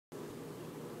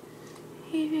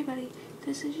Hey everybody,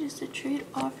 this is just a trade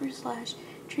offer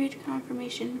 / trade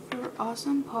confirmation for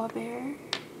Awesome Paw Bear.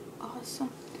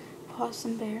 Awesome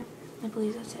Pawsome Bear. I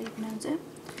believe that's how you pronounce it.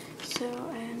 So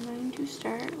I am going to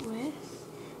start with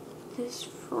this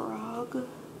frog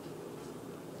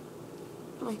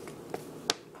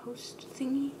post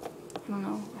thingy. I don't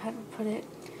know how to put it.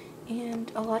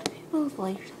 And a lot of people have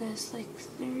liked this, I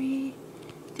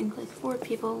think 4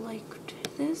 people liked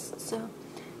this, so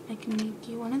I can make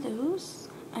you one of those.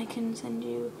 I can send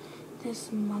you this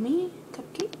mummy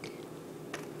cupcake.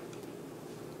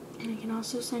 And I can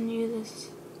also send you this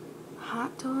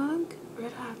hot dog,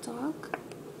 red hot dog.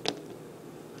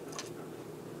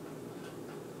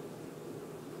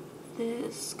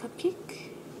 This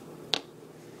cupcake.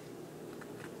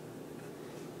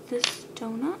 This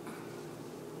donut.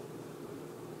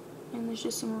 And there's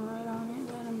just some red on it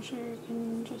that I'm sure you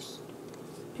can just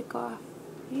pick off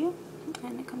for you.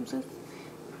 And it comes with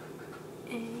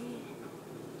a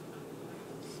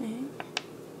thing.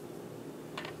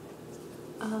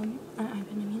 An iPad,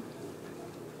 I mean.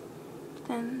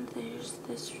 Then there's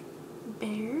this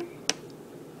bear.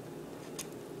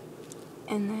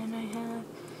 And then I have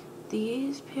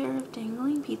these pair of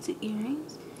dangling pizza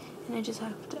earrings. And I just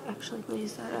have to actually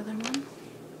glaze that other one.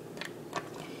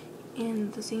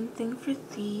 And the same thing for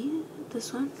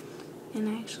this one. And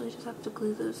I actually just have to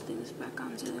glue those things back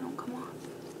on so they don't come off.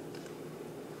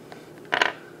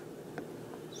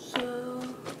 So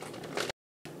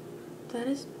that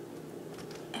is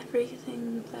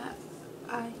everything that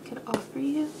I could offer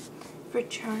you for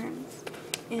charms.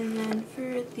 And then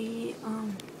for the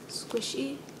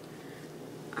squishy,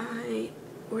 I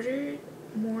ordered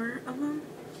more of them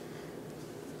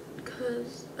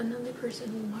because another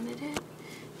person wanted it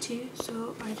too,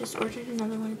 so I just ordered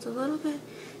another one. It's a little bit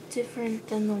different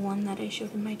than the one that I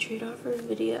showed in my trade offer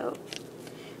video,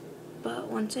 but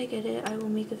once I get it I will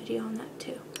make a video on that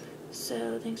too.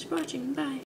 So thanks for watching, bye.